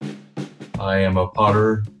I am a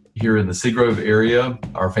potter here in the Seagrove area.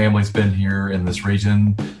 Our family's been here in this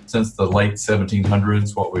region since the late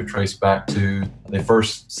 1700s, what we've traced back to. They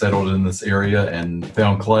first settled in this area and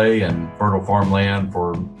found clay and fertile farmland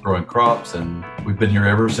for growing crops, and we've been here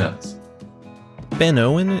ever since. Ben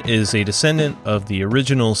Owen is a descendant of the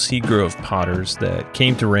original Seagrove potters that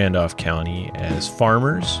came to Randolph County as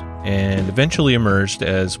farmers and eventually emerged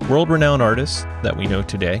as world-renowned artists that we know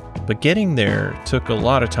today. But getting there took a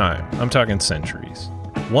lot of time. I'm talking centuries.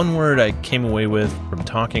 One word I came away with from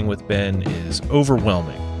talking with Ben is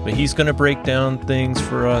overwhelming. But he's going to break down things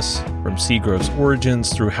for us from Seagrove's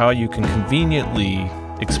origins through how you can conveniently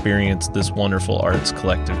experience this wonderful arts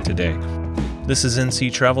collective today. This is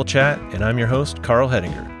NC Travel Chat, and I'm your host, Carl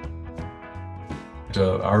Hedinger.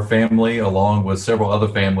 Our family, along with several other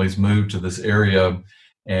families, moved to this area,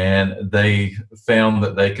 and they found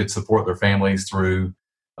that they could support their families through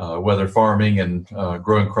whether farming and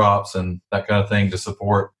growing crops and that kind of thing to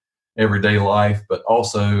support everyday life, but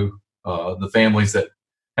also the families that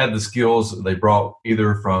had the skills they brought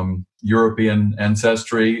either from European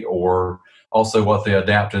ancestry or also what they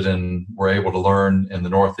adapted and were able to learn in the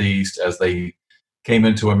Northeast as they came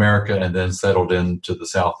into America and then settled into the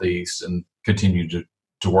Southeast and continued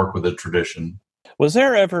to work with the tradition. Was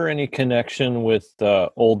there ever any connection with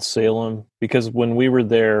Old Salem? Because when we were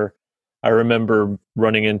there, I remember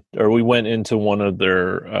we went into one of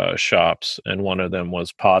their shops, and one of them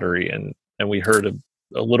was pottery, and we heard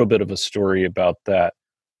a little bit of a story about that.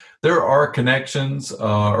 There are connections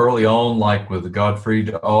early on, like with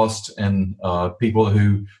Gottfried Ost and people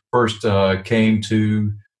who first came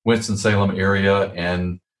to Winston-Salem area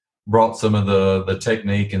and brought some of the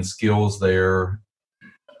technique and skills there.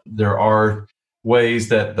 There are ways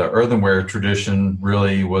that the earthenware tradition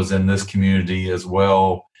really was in this community as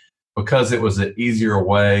well, because it was an easier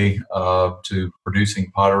way to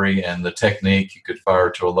producing pottery, and the technique you could fire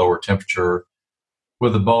to a lower temperature,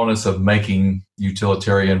 with the bonus of making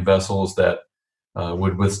utilitarian vessels that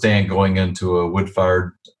would withstand going into a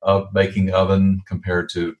wood-fired baking oven compared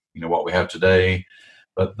to what we have today.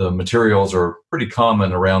 But the materials are pretty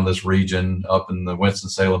common around this region, up in the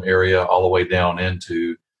Winston-Salem area, all the way down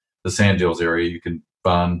into the Sand Hills area. You can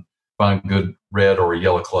find good red or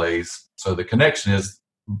yellow clays. So the connection is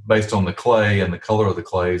based on the clay and the color of the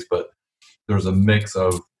clays, but there's a mix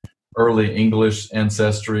of early English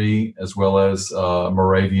ancestry as well as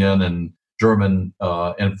Moravian and German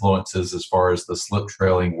influences as far as the slip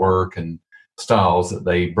trailing work and styles that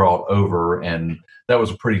they brought over, and that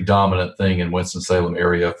was a pretty dominant thing in Winston-Salem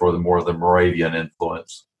area for the Moravian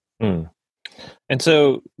influence. And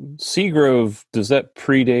so Seagrove, does that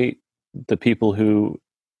predate the people who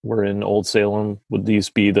were in Old Salem? Would these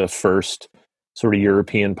be the first sort of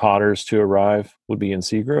European potters to arrive, would be in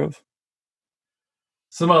Seagrove?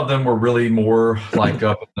 Some of them were really more like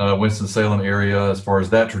up in the Winston-Salem area as far as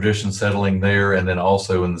that tradition settling there, and then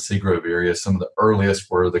also in the Seagrove area. Some of the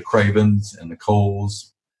earliest were the Cravens and the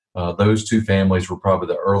Coles. Those two families were probably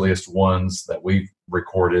the earliest ones that we've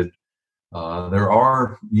recorded. There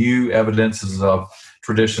are new evidences of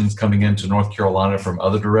traditions coming into North Carolina from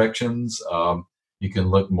other directions. You can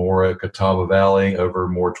look more at Catawba Valley, over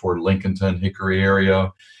more toward Lincolnton, Hickory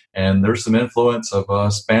area. And there's some influence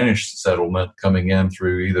of Spanish settlement coming in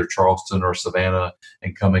through either Charleston or Savannah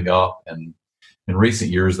and coming up. And in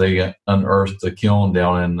recent years, they unearthed a kiln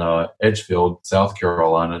down in Edgefield, South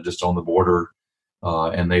Carolina, just on the border.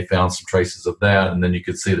 And they found some traces of that. And then you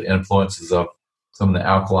could see the influences of some of the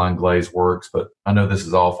alkaline glaze works. But I know this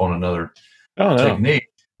is off on another technique.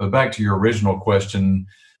 But back to your original question,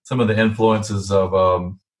 some of the influences of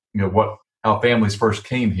how families first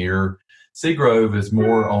came here. Seagrove is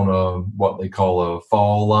more on what they call a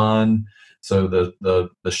fall line. So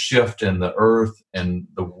the shift in the earth and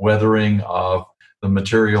the weathering of the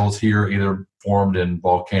materials here, either formed in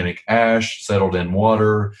volcanic ash, settled in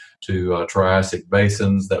water, to Triassic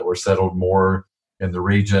basins that were settled more in the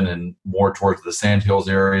region and more towards the Sand Hills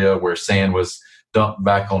area, where sand was dumped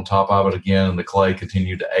back on top of it again and the clay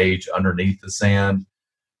continued to age underneath the sand.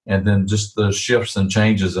 And then just the shifts and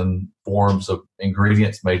changes in forms of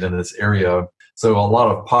ingredients made in this area. So a lot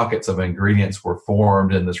of pockets of ingredients were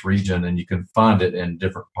formed in this region, and you can find it in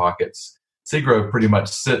different pockets. Seagrove pretty much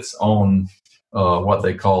sits on what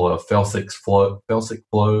they call a felsic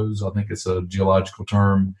flows. I think it's a geological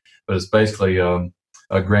term, but it's basically a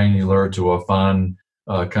granular to a fine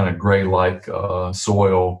kind of gray-like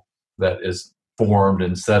soil that is formed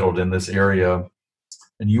and settled in this area.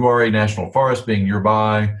 And URA National Forest being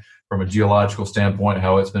nearby, from a geological standpoint,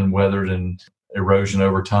 how it's been weathered and erosion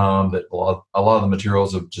over time, that a lot of the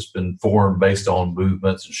materials have just been formed based on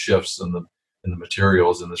movements and shifts in the in the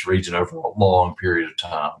materials in this region over a long period of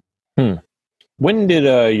time. When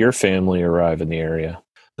did your family arrive in the area?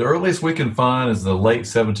 The earliest we can find is the late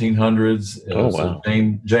 1700s. Wow.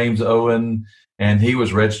 James Owen, and he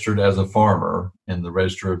was registered as a farmer in the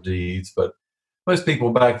Register of Deeds. But most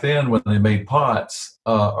people back then, when they made pots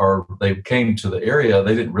or they came to the area,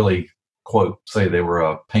 they didn't really quote say they were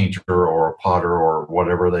a painter or a potter or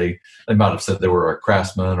whatever. They might have said they were a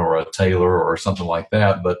craftsman or a tailor or something like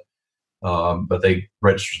that. But they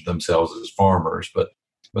registered themselves as farmers. But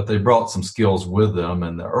they brought some skills with them.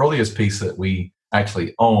 And the earliest piece that we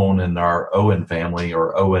actually own in our Owen family,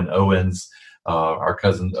 or Owens, our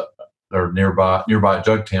cousins are nearby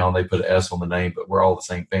Jugtown. They put an S on the name, but we're all the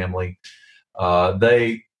same family.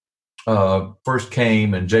 They first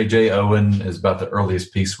came, and J.J. Owen is about the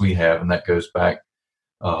earliest piece we have, and that goes back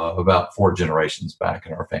about 4 generations back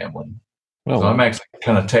in our family. Oh, so wow. I'm actually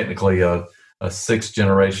kind of technically a 6th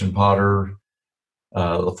generation potter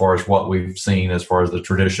as far as what we've seen as far as the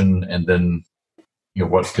tradition, and then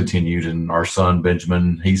what's continued. And our son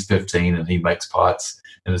Benjamin, he's 15 and he makes pots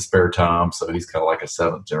in his spare time, so he's kind of like a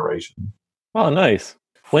 7th generation. Oh, nice.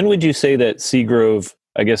 When would you say that Seagrove,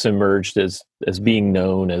 I guess, emerged as being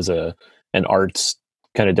known as an arts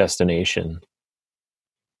kind of destination?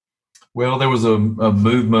 Well, there was a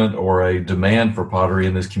movement or a demand for pottery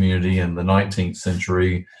in this community in the 19th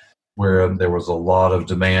century, where there was a lot of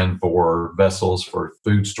demand for vessels for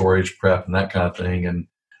food storage, prep, and that kind of thing. And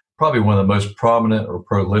probably one of the most prominent or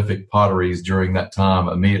prolific potteries during that time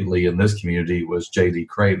immediately in this community was J.D.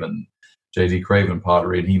 Craven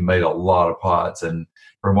pottery, and he made a lot of pots. And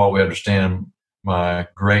from what we understand, my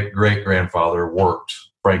great-great-grandfather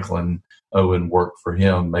Franklin Owen worked for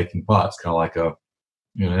him making pots, kind of like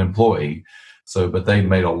an employee. So, but they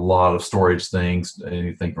made a lot of storage things,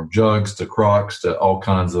 anything from jugs to crocks to all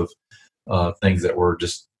kinds of things that were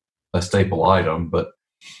just a staple item. But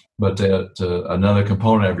another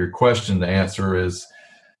component of your question to answer is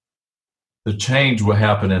the change will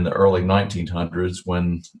happen in the early 1900s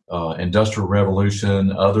when Industrial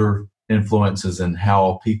Revolution, other influences in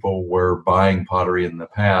how people were buying pottery in the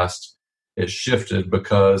past, it shifted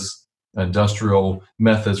because industrial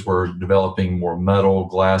methods were developing more metal,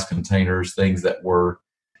 glass containers, things that were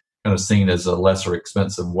kind of seen as a lesser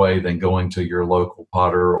expensive way than going to your local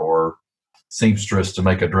potter or seamstress to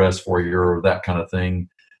make a dress for you or that kind of thing,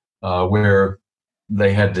 where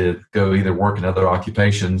they had to go either work in other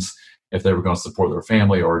occupations if they were going to support their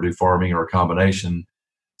family or do farming or a combination.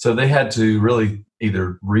 So they had to really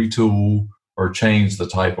either retool or change the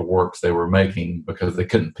type of works they were making because they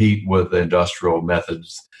couldn't compete with the industrial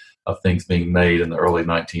methods of things being made in the early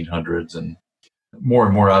 1900s, and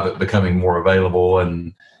more of it becoming more available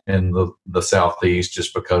in the Southeast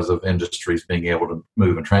just because of industries being able to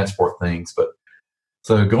move and transport things. But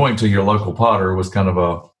so going to your local potter was kind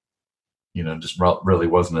of just really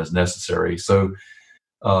wasn't as necessary. So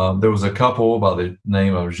there was a couple by the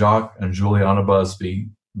name of Jacques and Juliana Busby.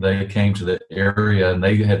 They came to the area and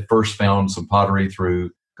they had first found some pottery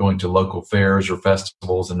through going to local fairs or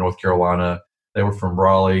festivals in North Carolina. They were from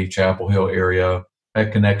Raleigh, Chapel Hill area,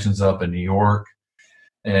 had connections up in New York.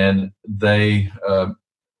 And they,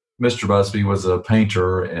 Mr. Busby was a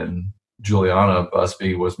painter and Juliana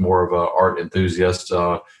Busby was more of an art enthusiast,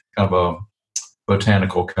 kind of a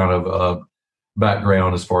botanical kind of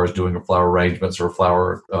background as far as doing flower arrangements or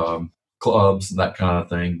flower clubs and that kind of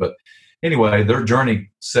thing. But anyway, their journey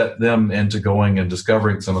set them into going and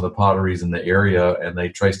discovering some of the potteries in the area, and they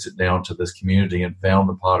traced it down to this community and found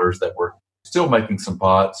the potters that were still making some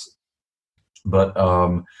pots. But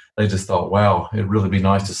they just thought, wow, it'd really be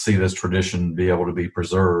nice to see this tradition be able to be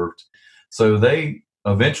preserved. So they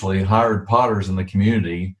eventually hired potters in the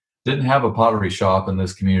community, didn't have a pottery shop in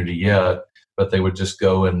this community yet, but they would just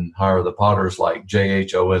go and hire the potters like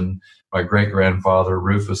J.H. Owen, my great-grandfather,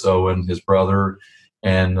 Rufus Owen, his brother,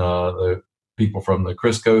 and the people from the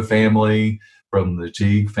Crisco family, from the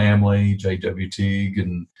Teague family, J.W. Teague,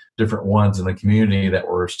 and different ones in the community that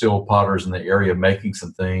were still potters in the area making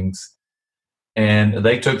some things. And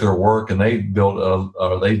they took their work and they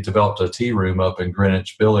developed a tea room up in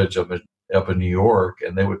Greenwich Village up in New York,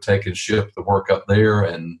 and they would take and ship the work up there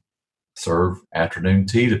and serve afternoon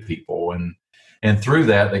tea to people. And through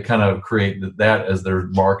that, they kind of created that as their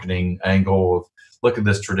marketing angle of, look at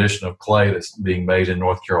this tradition of clay that's being made in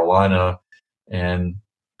North Carolina, and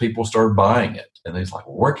people started buying it. And they're like,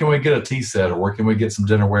 well, where can we get a tea set, or where can we get some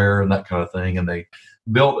dinnerware and that kind of thing? And they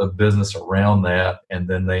built a business around that, and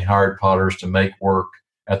then they hired potters to make work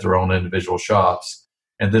at their own individual shops.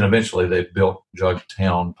 And then eventually they built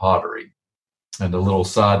Jugtown Pottery. And a little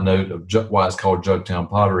side note of why it's called Jugtown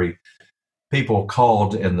Pottery, people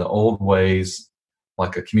called in the old ways,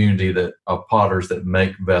 like a community that of potters that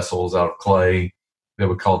make vessels out of clay. They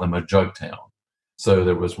would call them a jug town. So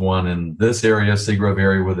there was one in this area, Seagrove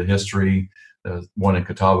area, with a history. One in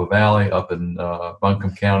Catawba Valley, up in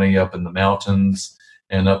Buncombe County, up in the mountains,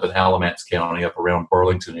 and up in Alamance County, up around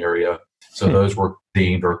Burlington area. So those were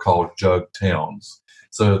deemed or called jug towns.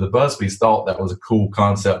 So the Busbys thought that was a cool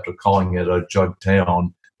concept of calling it a jug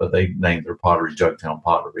town, but they named their pottery Jugtown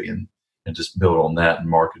Pottery and just built on that and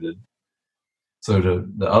marketed. So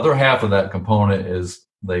the other half of that component is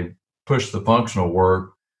they pushed the functional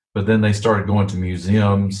work, but then they started going to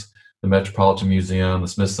museums, the Metropolitan Museum, the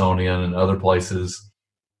Smithsonian, and other places.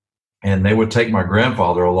 And they would take my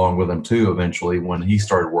grandfather along with them too, eventually, when he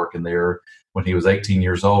started working there when he was 18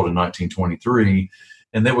 years old in 1923.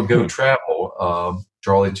 And they would go travel.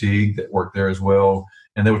 Charlie Teague, that worked there as well.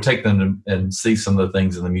 And they would take them and see some of the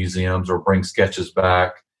things in the museums or bring sketches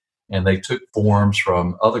back. And they took forms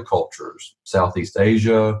from other cultures, Southeast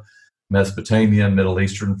Asia, Mesopotamian, Middle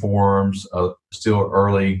Eastern forms, still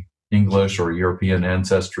early English or European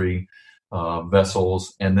ancestry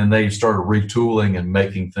vessels. And then they started retooling and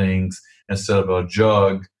making things. Instead of a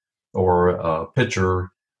jug or a pitcher,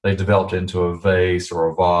 they developed into a vase or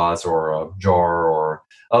a vase or a jar or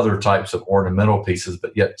other types of ornamental pieces,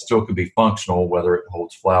 but yet still could be functional, whether it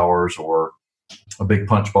holds flowers or a big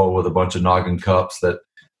punch bowl with a bunch of noggin cups that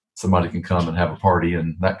somebody can come and have a party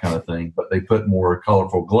and that kind of thing. But they put more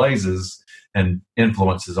colorful glazes and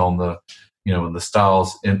influences on the, and the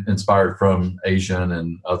styles inspired from Asian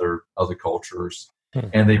and other cultures.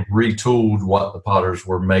 And they retooled what the potters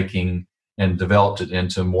were making and developed it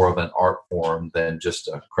into more of an art form than just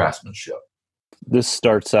a craftsmanship. This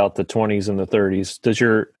starts out the 20s and the 30s.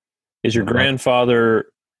 Is your grandfather,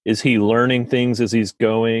 is he learning things as he's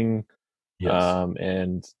going? Yes.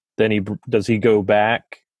 And then does he go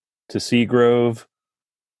back to Seagrove?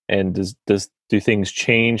 And do things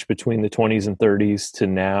change between the 20s and 30s to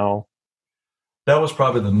now? That was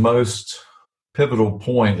probably the most pivotal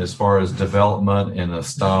point as far as development and a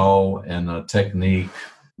style and a technique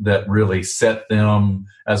that really set them,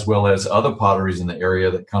 as well as other potteries in the area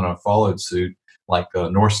that kind of followed suit, like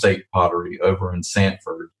North State Pottery over in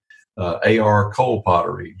Sanford, A.R. Cole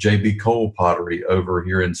Pottery, J.B. Cole Pottery over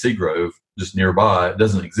here in Seagrove, just nearby. It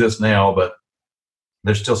doesn't exist now, but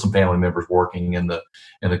there's still some family members working in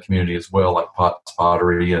the community as well, like Potts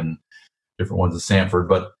Pottery and different ones in Sanford.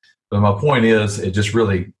 But my point is, it just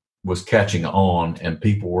really was catching on, and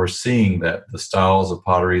people were seeing that the styles of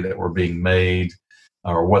pottery that were being made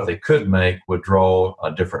or what they could make would draw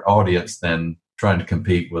a different audience than trying to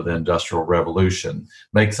compete with the Industrial Revolution.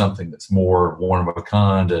 Make something that's more one of a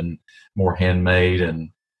kind and more handmade, and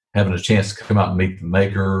having a chance to come out and meet the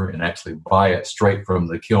maker and actually buy it straight from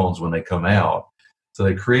the kilns when they come out. So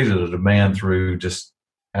they created a demand through just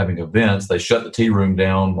having events. They shut the tea room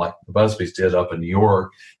down like the Busbys did up in New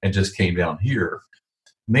York and just came down here.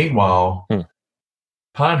 Meanwhile,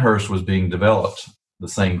 Pinehurst was being developed the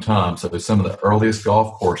same time. So some of the earliest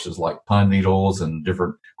golf courses like Pine Needles and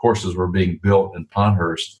different courses were being built in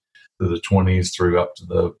Pinehurst through the 20s through up to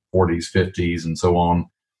the 40s, 50s, and so on.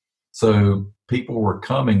 So people were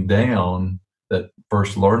coming down that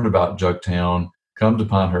first learned about Jugtown, come to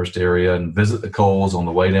Pinehurst area and visit the Coles on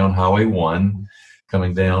the way down Highway 1,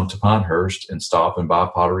 coming down to Pinehurst and stop and buy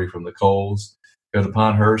pottery from the Coles, go to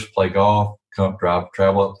Pinehurst, play golf,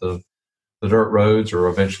 travel up the dirt roads or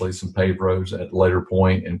eventually some paved roads at a later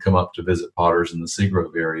point and come up to visit potters in the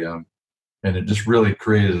Seagrove area. And it just really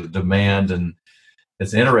created a demand. And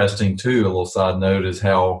it's interesting too, a little side note, is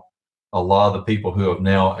how a lot of the people who have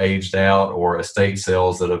now aged out or estate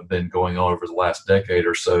sales that have been going on over the last decade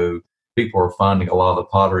or so, people are finding a lot of the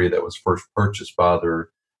pottery that was first purchased by their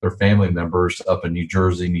family members up in New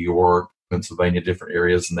Jersey, New York, Pennsylvania, different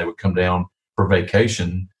areas, and they would come down for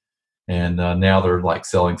vacation. And now they're like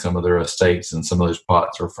selling some of their estates, and some of those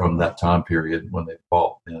pots are from that time period when they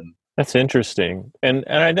bought in. That's interesting. And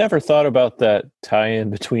I never thought about that tie-in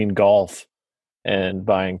between golf and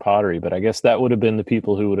buying pottery, but I guess that would have been the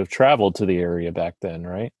people who would have traveled to the area back then,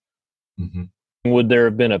 right? Mm-hmm. Would there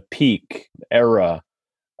have been a peak era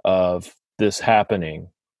of this happening,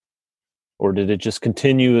 or did it just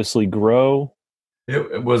continuously grow?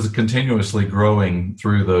 It was continuously growing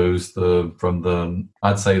through those,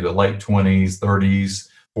 I'd say the late 20s, 30s,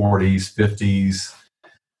 40s, 50s,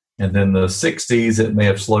 and then the 60s, it may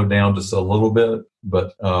have slowed down just a little bit,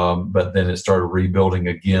 but then it started rebuilding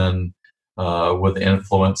again with the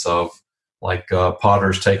influence of like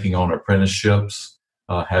potters taking on apprenticeships,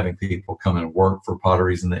 having people come and work for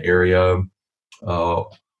potteries in the area.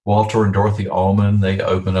 Walter and Dorothy Allman, they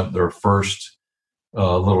opened up their first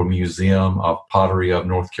little museum of pottery of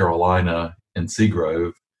North Carolina in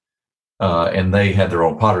Seagrove, and they had their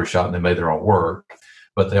own pottery shop and they made their own work.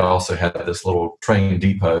 But they also had this little train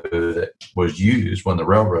depot that was used when the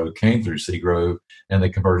railroad came through Seagrove, and they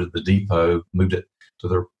converted the depot, moved it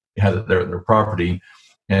to had it there at their property,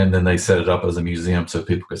 and then they set it up as a museum so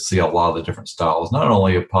people could see a lot of the different styles, not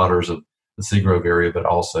only of potters of the Seagrove area, but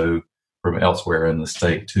also from elsewhere in the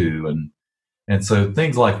state too. And so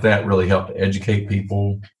things like that really help to educate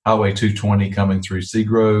people. Highway 220 coming through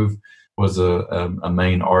Seagrove was a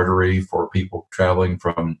main artery for people traveling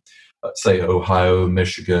from, say, Ohio,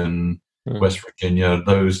 Michigan, West Virginia,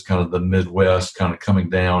 those kind of the Midwest kind of coming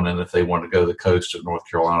down. And if they want to go to the coast of North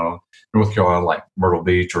Carolina like Myrtle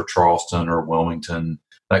Beach or Charleston or Wilmington,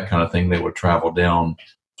 that kind of thing, they would travel down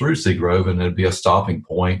through Seagrove, and it'd be a stopping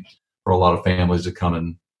point for a lot of families to come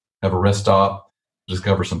and have a rest stop,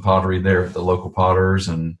 discover some pottery there at the local potters,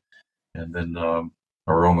 and then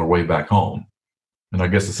are on their way back home. And I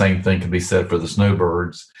guess the same thing can be said for the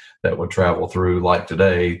snowbirds that would travel through, like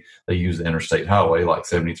today, they use the interstate highway like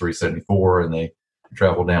 73, 74, and they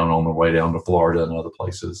travel down on their way down to Florida and other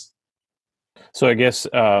places. So I guess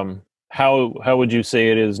how would you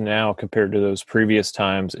say it is now compared to those previous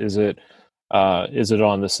times? Is it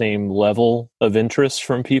on the same level of interest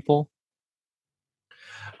from people?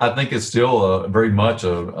 I think it's still very much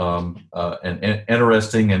an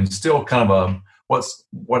interesting and still kind of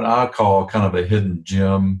what I call kind of a hidden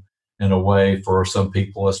gem in a way for some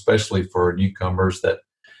people, especially for newcomers. That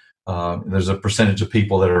there's a percentage of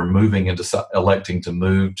people that are electing to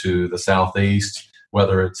move to the Southeast,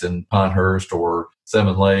 whether it's in Pinehurst or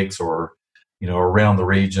Seven Lakes or around the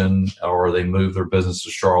region, or they move their business to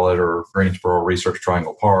Charlotte or Greensboro, Research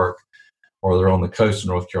Triangle Park, or they're on the coast of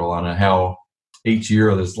North Carolina. How each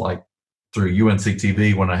year there's like through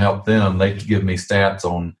UNCTV, when I help them, they give me stats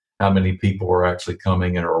on how many people are actually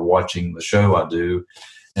coming and are watching the show I do.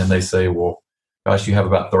 And they say, well, gosh, you have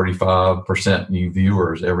about 35% new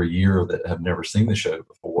viewers every year that have never seen the show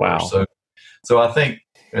before. Wow. So I think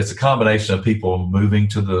it's a combination of people moving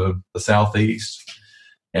to the Southeast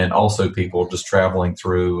and also people just traveling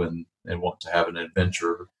through and want to have an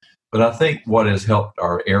adventure. But I think what has helped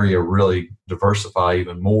our area really diversify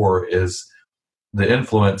even more is the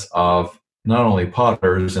influence of not only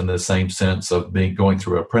potters in the same sense of going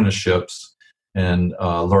through apprenticeships and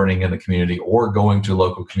learning in the community, or going to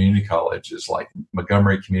local community colleges like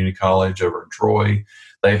Montgomery Community College over in Troy.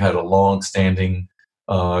 They've had a long-standing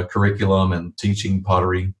curriculum and teaching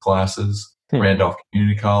pottery classes. Randolph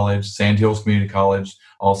Community College, Sandhills Community College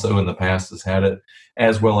also in the past has had it,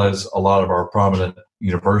 as well as a lot of our prominent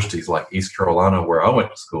universities like East Carolina, where I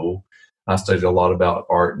went to school. I studied a lot about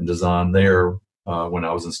art and design there when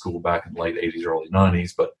I was in school back in the late 80s, early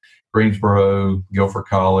 90s. But Greensboro, Guilford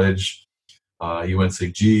College,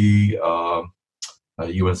 UNCG,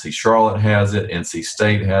 UNC Charlotte has it, NC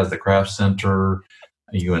State has the Craft Center,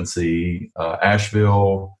 UNC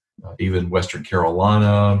Asheville, even Western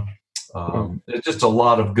Carolina. It's just a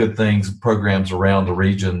lot of good things, programs around the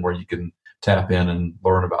region where you can tap in and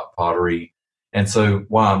learn about pottery. And so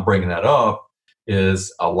why I'm bringing that up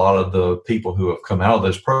is a lot of the people who have come out of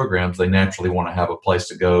those programs, they naturally want to have a place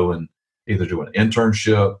to go and either do an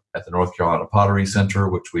internship at the North Carolina Pottery Center,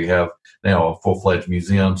 which we have now a full-fledged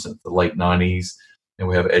museum since the late 90s. And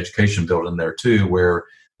we have an education building there too, where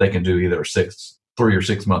they can do either a 3 or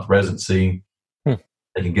 6 month residency.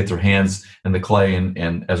 They can get their hands in the clay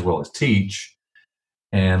and as well as teach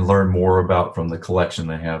and learn more about from the collection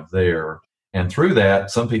they have there. And through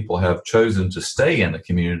that, some people have chosen to stay in the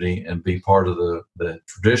community and be part of the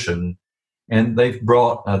tradition. And they've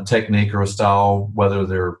brought a technique or a style, whether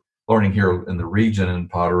they're learning here in the region in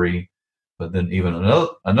pottery. But then even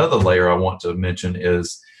another layer I want to mention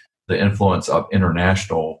is the influence of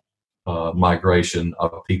international migration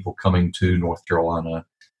of people coming to North Carolina,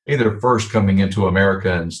 either first coming into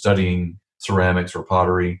America and studying ceramics or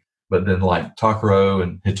pottery, but then like Takaro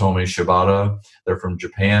and Hitomi Shibata, they're from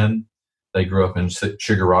Japan. They grew up in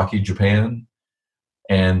Shigaraki, Japan,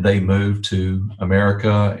 and they moved to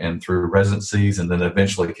America and through residencies, and then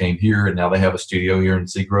eventually came here, and now they have a studio here in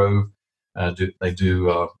Seagrove. They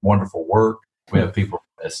do wonderful work. We have people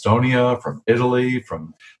from Estonia, from Italy,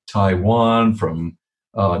 from Taiwan, from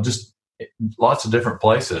just lots of different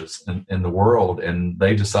places in the world, and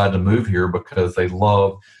they decide to move here because they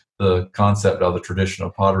love the concept of the tradition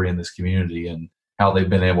of pottery in this community and how they've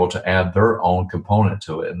been able to add their own component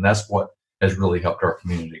to it. And that's what has really helped our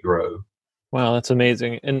community grow. Wow, that's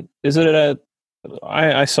amazing. And is it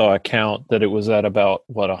I saw a count that it was at about,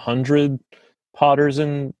 100 potters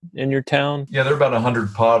in your town? Yeah, there are about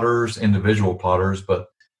 100 potters, individual potters, but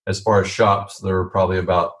as far as shops, there are probably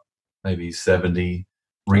about maybe 70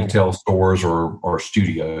 retail stores or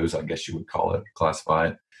studios, I guess you would call it, classify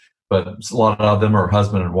it. But a lot of them are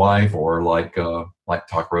husband and wife, or like Takaro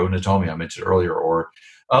Natomi I mentioned earlier, or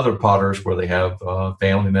other potters where they have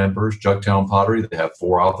family members. Jugtown Pottery, they have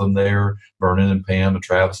 4 of them there: Vernon and Pam and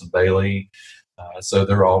Travis and Bailey. So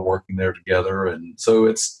they're all working there together, and so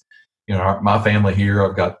it's my family here.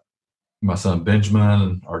 I've got my son Benjamin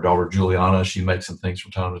and our daughter Juliana. She makes some things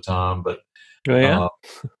from time to time, but Oh, yeah.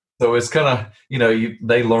 so it's kind of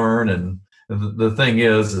they learn, and the thing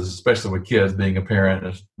is especially with kids, being a parent,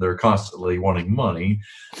 is they're constantly wanting money,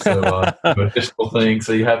 so additional things.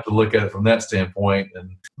 So you have to look at it from that standpoint,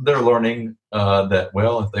 and they're learning that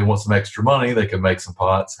if they want some extra money, they can make some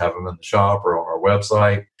pots, have them in the shop or on our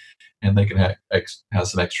website, and they can have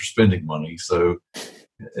some extra spending money. So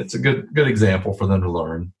it's a good example for them to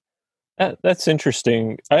learn. That's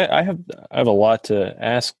interesting. I have a lot to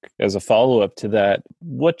ask as a follow-up to that.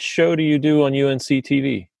 What show do you do on UNC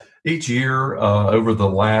TV? Each year, over the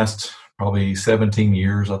last probably 17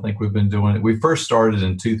 years, I think we've been doing it. We first started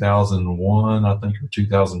in 2001, I think, or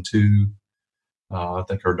 2002. I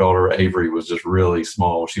think our daughter Avery was just really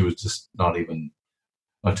small. She was just not even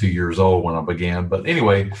 2 years old when I began. But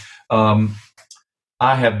anyway,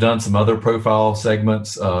 I have done some other profile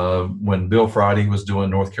segments. When Bill Friday was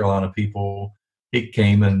doing North Carolina People, he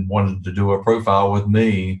came and wanted to do a profile with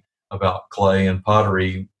me about clay and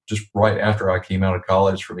pottery just right after I came out of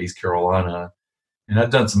college from East Carolina. And I've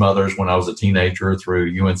done some others when I was a teenager through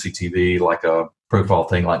UNC TV, like a profile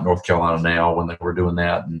thing like North Carolina Now when they were doing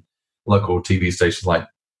that, and local TV stations like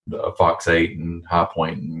Fox 8 and High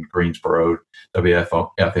Point and Greensboro,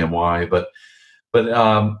 WFMY. But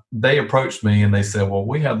they approached me and they said, well,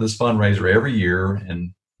 we have this fundraiser every year,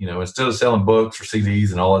 and instead of selling books or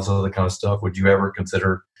CDs and all this other kind of stuff, would you ever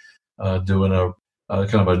consider doing a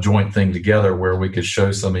kind of a joint thing together where we could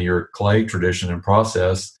show some of your clay tradition and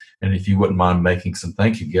process, and if you wouldn't mind making some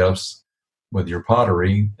thank you gifts with your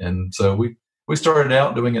pottery. And so we started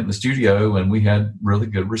out doing it in the studio, and we had really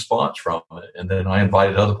good response from it. And then I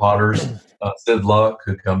invited other potters, Sid Luck,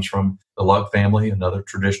 who comes from the Luck family, another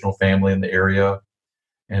traditional family in the area.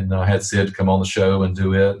 And I had Sid come on the show and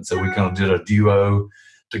do it. And so we kind of did a duo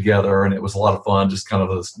together, and it was a lot of fun, just kind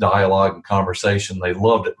of this dialogue and conversation. They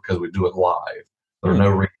loved it because we do it live. There are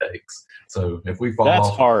no retakes. So if we fall That's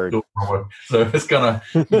off, hard. So it's kind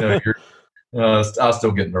of, I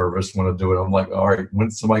still get nervous when I do it. I'm like, all right,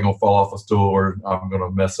 when's somebody going to fall off a stool or I'm going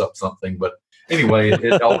to mess up something? But anyway,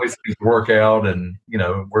 it always seems to work out, and,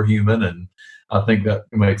 we're human, and I think that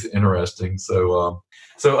makes it interesting. So,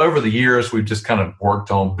 so over the years, we've just kind of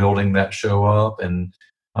worked on building that show up, and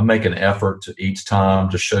I make an effort to each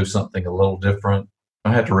time to show something a little different.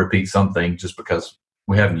 I had to repeat something just because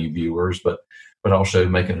we have new viewers, but I'll show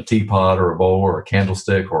making a teapot or a bowl or a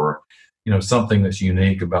candlestick, or something that's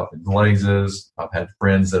unique about the glazes. I've had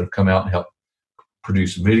friends that have come out and helped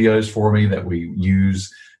produce videos for me that we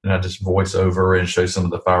use, and I just voice over and show some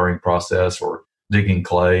of the firing process or digging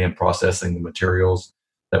clay and processing the materials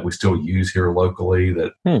that we still use here locally.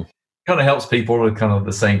 That kind of helps people to kind of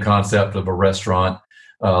the same concept of a restaurant,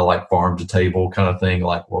 like farm to table kind of thing.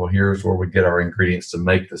 Like, well, here's where we get our ingredients to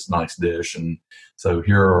make this nice dish, and so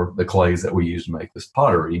here are the clays that we use to make this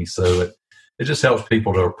pottery. So it just helps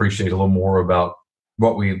people to appreciate a little more about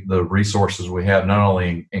the resources we have, not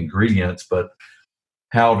only ingredients, but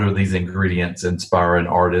how do these ingredients inspire an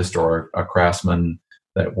artist or a craftsman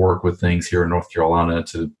that work with things here in North Carolina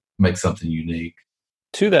to make something unique.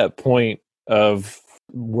 To that point of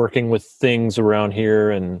working with things around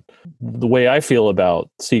here, and the way I feel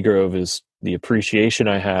about Seagrove is the appreciation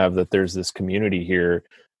I have that there's this community here.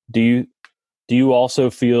 Do you also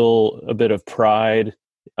feel a bit of pride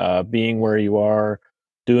being where you are,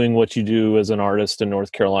 doing what you do as an artist in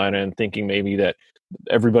North Carolina, and thinking maybe that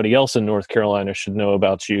everybody else in North Carolina should know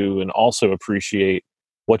about you and also appreciate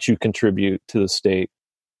what you contribute to the state?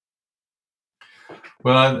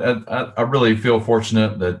 Well, I really feel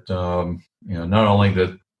fortunate that not only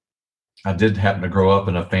that I did happen to grow up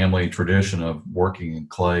in a family tradition of working in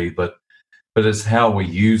clay, but it's how we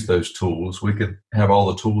use those tools. We could have all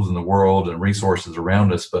the tools in the world and resources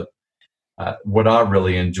around us, but what I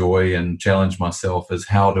really enjoy and challenge myself is,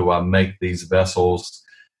 how do I make these vessels?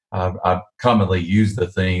 I commonly use the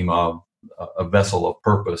theme of a vessel of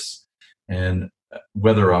purpose, and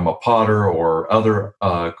whether I'm a potter or other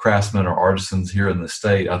craftsmen or artisans here in the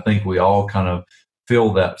state, I think we all kind of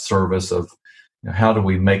feel that service of how do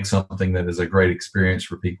we make something that is a great experience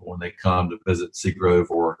for people when they come to visit Seagrove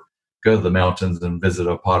or go to the mountains and visit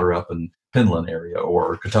a potter up in Penland area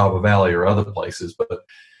or Catawba Valley or other places. But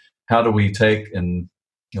how do we take and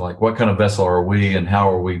like what kind of vessel are we, and how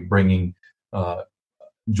are we bringing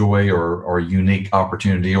joy or unique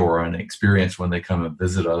opportunity or an experience when they come and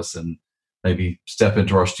visit us, and maybe step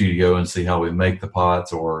into our studio and see how we make the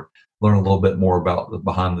pots, or learn a little bit more about the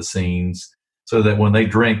behind the scenes, so that when they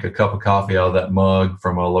drink a cup of coffee out of that mug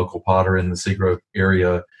from a local potter in the Seagrove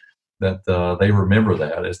area, that they remember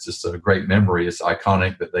that. It's just a great memory. It's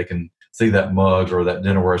iconic that they can see that mug or that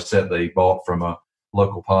dinnerware set they bought from a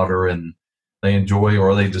local potter, and they enjoy,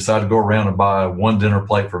 or they decide to go around and buy one dinner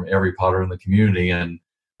plate from every potter in the community, and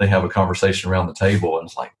they have a conversation around the table, and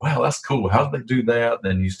it's like, wow, that's cool. How did they do that?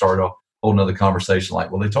 Then you start a whole nother conversation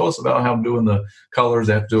like, well, they told us about how I'm doing the colors.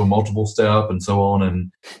 They have to do a multiple step and so on.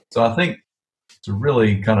 And so I think to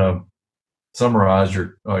really kind of summarize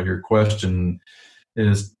your question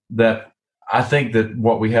is that I think that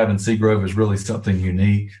what we have in Seagrove is really something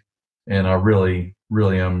unique, and I really,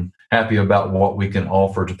 really am happy about what we can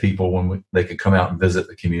offer to people when they can come out and visit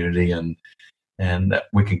the community, and that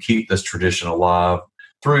we can keep this tradition alive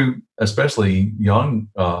through especially young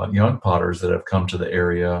potters that have come to the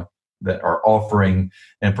area that are offering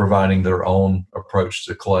and providing their own approach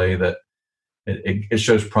to clay, that it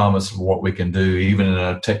shows promise of what we can do, even in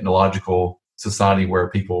a technological society where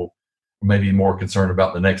people may be more concerned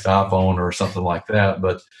about the next iPhone or something like that.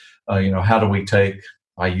 But, how do we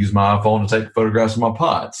I use my iPhone to take photographs of my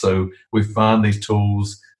pots. So we find these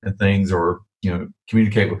tools and things, or,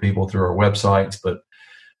 communicate with people through our websites. But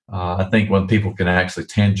I think when people can actually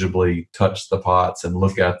tangibly touch the pots and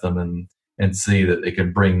look at them and see that they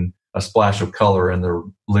can bring a splash of color in their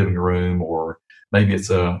living room, or maybe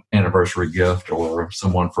it's a anniversary gift or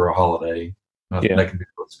someone for a holiday, that can be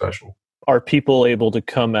really special. Are people able to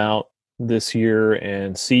come out this year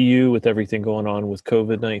and see you with everything going on with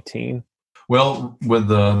COVID-19? Well, with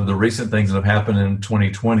the recent things that have happened in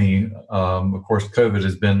 2020, of course, COVID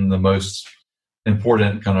has been the most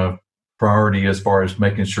important kind of priority as far as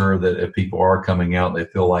making sure that if people are coming out, they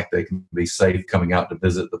feel like they can be safe coming out to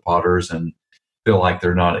visit the potters and feel like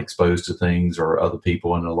they're not exposed to things or other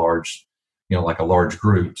people in a large, like a large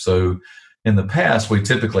group. So in the past, we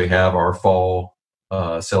typically have our fall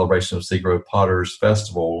celebration of Seagrove Potters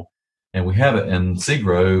Festival, and we have it in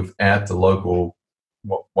Seagrove at the local,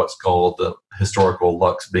 what's called the historical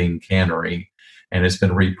Lux Bean Cannery. And it's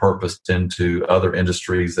been repurposed into other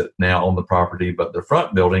industries that now own the property, but the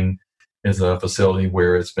front building is a facility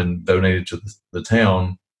where it's been donated to the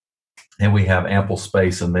town, and we have ample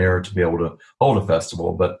space in there to be able to hold a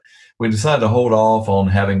festival. But we decided to hold off on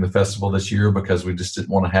having the festival this year because we just didn't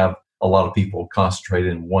want to have a lot of people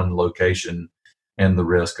concentrated in one location and the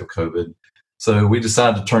risk of COVID. So we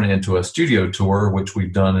decided to turn it into a studio tour, which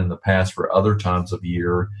we've done in the past for other times of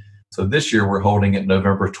year. So this year we're holding it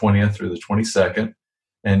November 20th through the 22nd,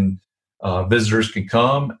 and visitors can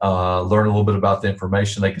come, learn a little bit about the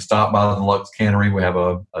information. They can stop by the Lux Cannery. We have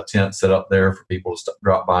a tent set up there for people to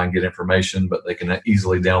drop by and get information, but they can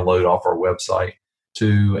easily download off our website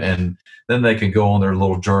too. And then they can go on their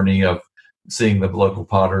little journey of seeing the local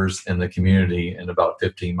potters in the community in about a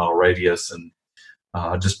 15-mile radius, and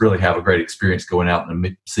just really have a great experience going out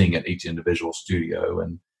and seeing at each individual studio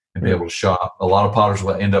and be able to shop. A lot of potters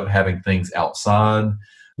will end up having things outside.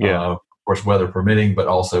 Of course, weather permitting, but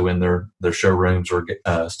also in their showrooms or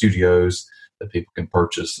studios that people can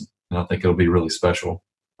purchase. And I think it'll be really special.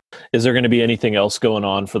 Is there going to be anything else going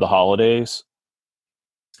on for the holidays?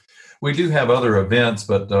 We do have other events,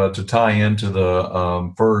 but to tie into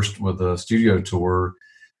the first with the studio tour,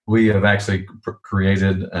 we have actually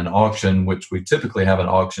created an auction, which we typically have an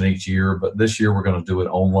auction each year, but this year we're going to do it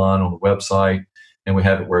online on the website, and we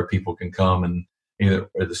have it where people can come and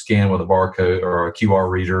either scan with a barcode or a QR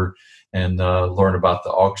reader and learn about the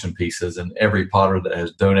auction pieces. And every potter that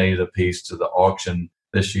has donated a piece to the auction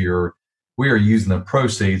this year, we are using the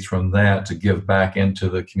proceeds from that to give back into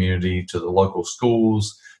the community, to the local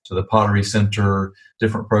schools, to the Pottery Center,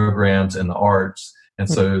 different programs in the arts. And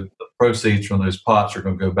so the proceeds from those pots are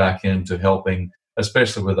going to go back into helping,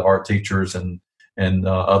 especially with the art teachers and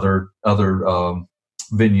other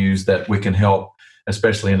venues that we can help,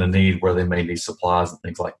 especially in a need where they may need supplies and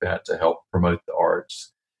things like that to help promote the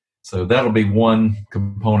arts. So that'll be one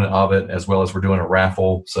component of it, as well as we're doing a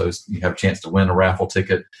raffle. So you have a chance to win a raffle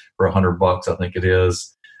ticket for $100, I think it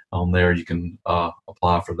is. On there, you can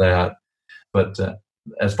apply for that. But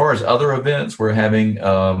as far as other events, we're having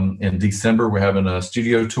in December, we're having a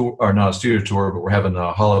studio tour, or not a studio tour, but we're having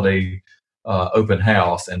a holiday open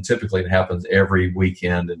house. And typically it happens every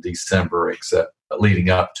weekend in December, except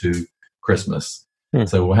leading up to Christmas.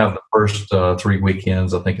 So we'll have the first 3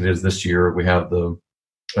 weekends, I think it is this year. We have the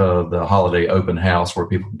holiday open house where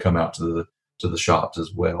people can come out to to the shops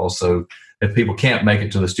as well. So if people can't make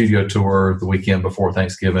it to the studio tour the weekend before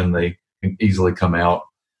Thanksgiving, they can easily come out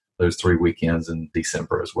those 3 weekends in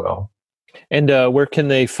December as well. And where can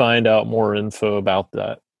they find out more info about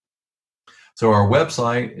that? So our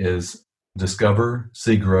website is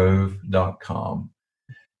discoverseagrove.com.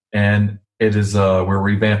 And it is, we're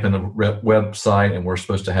revamping the website, and we're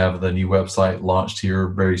supposed to have the new website launched here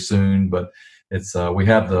very soon. But it's, we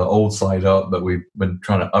have the old site up, but we've been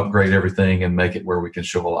trying to upgrade everything and make it where we can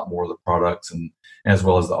show a lot more of the products, and as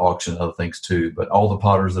well as the auction and other things too. But all the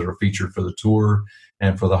potters that are featured for the tour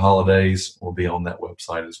and for the holidays will be on that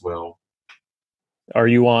website as well. Are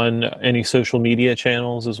you on any social media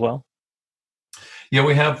channels as well? Yeah,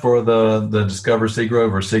 we have for the Discover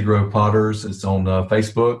Seagrove or Seagrove Potters. It's on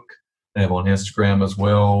Facebook. They have on Instagram as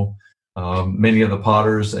well. Many of the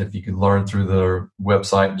potters, if you can learn through the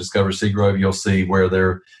website Discover Seagrove, you'll see where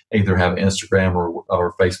they're either have an Instagram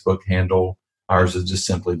or Facebook handle. Ours is just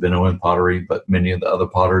simply Benowen Pottery, but many of the other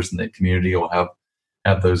potters in the community will have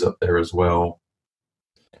those up there as well.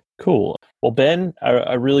 Cool. Well, Ben,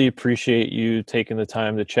 I really appreciate you taking the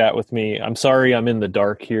time to chat with me. I'm sorry I'm in the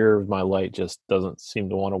dark here. My light just doesn't seem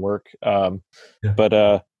to want to work.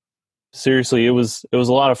 But seriously, it was a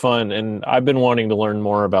lot of fun, and I've been wanting to learn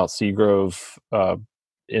more about Seagrove from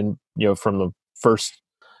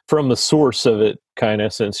the source of it, kind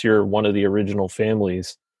of, since you're one of the original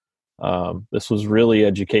families. This was really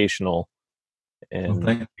educational, and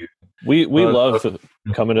thank you. We love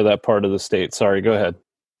coming to that part of the state. Sorry, go ahead.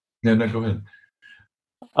 No, go ahead.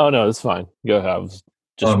 Oh, no, it's fine. Go ahead. I was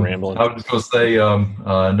just rambling. I was going to say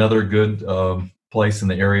another good place in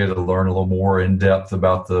the area to learn a little more in depth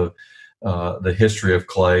about the history of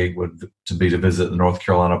clay would to visit the North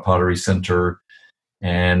Carolina Pottery Center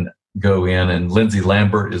and go in. And Lindsay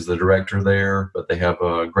Lambert is the director there, but they have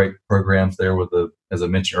great programs there as I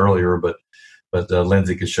mentioned earlier. But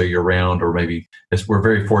Lindsay could show you around, or maybe we're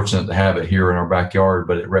very fortunate to have it here in our backyard,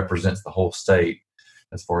 but it represents the whole state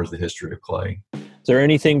as far as the history of clay. Is there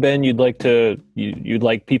anything, Ben, you'd like people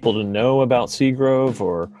to know about Seagrove,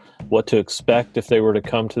 or what to expect if they were to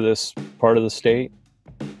come to this part of the state?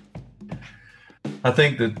 I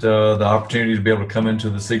think that the opportunity to be able to come into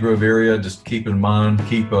the Seagrove area, just keep in mind,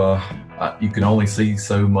 you can only see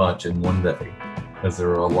so much in one day, because there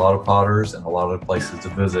are a lot of potters and a lot of places to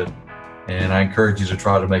visit. And I encourage you to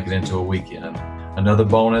try to make it into a weekend. Another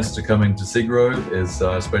bonus to coming to Seagrove is,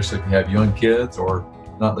 especially if you have young kids, or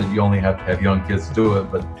not that you only have to have young kids to do it,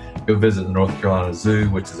 but go visit the North Carolina Zoo,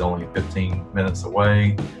 which is only 15 minutes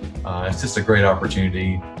away. It's just a great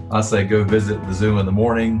opportunity. I say go visit the zoo in the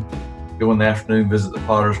morning, go in the afternoon, visit the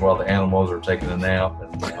potters while the animals are taking a nap,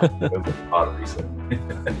 and go to the pottery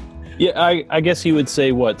center. Yeah, I guess you would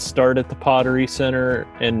say start at the Pottery Center,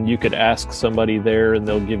 and you could ask somebody there and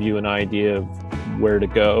they'll give you an idea of where to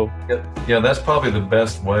go. Yeah, that's probably the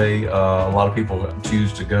best way. A lot of people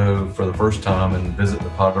choose to go for the first time and visit the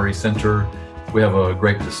Pottery Center. We have a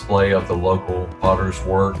great display of the local potters'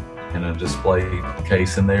 work in a display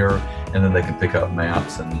case in there, and then they can pick up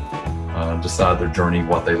maps and decide their journey,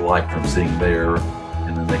 what they like from seeing there,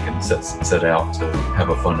 and then they can set out to have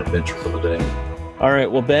a fun adventure for the day. All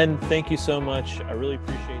right. Well, Ben, thank you so much. I really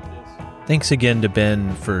appreciate this. Thanks again to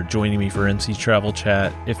Ben for joining me for NC Travel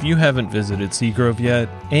Chat. If you haven't visited Seagrove yet,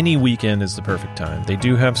 any weekend is the perfect time. They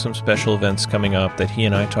do have some special events coming up that he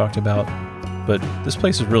and I talked about, but this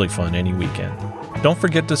place is really fun any weekend. Don't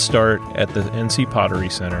forget to start at the NC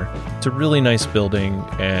Pottery Center. It's a really nice building,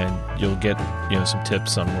 and you'll get some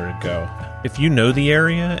tips on where to go. If you know the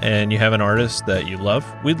area and you have an artist that you love,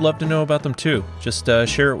 we'd love to know about them too. Just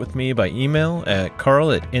share it with me by email at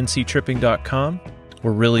carl@nctripping.com.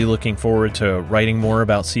 We're really looking forward to writing more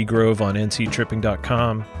about Seagrove on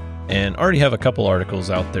nctripping.com, and already have a couple articles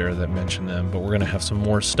out there that mention them, but we're going to have some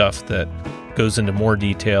more stuff that goes into more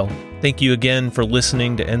detail. Thank you again for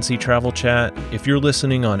listening to NC Travel Chat. If you're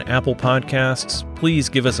listening on Apple Podcasts, please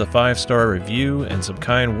give us a 5-star review and some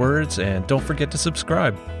kind words, and don't forget to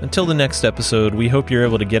subscribe. Until the next episode, we hope you're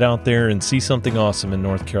able to get out there and see something awesome in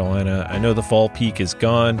North Carolina. I know the fall peak is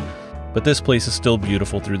gone, but this place is still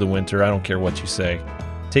beautiful through the winter. I don't care what you say.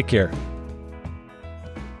 Take care.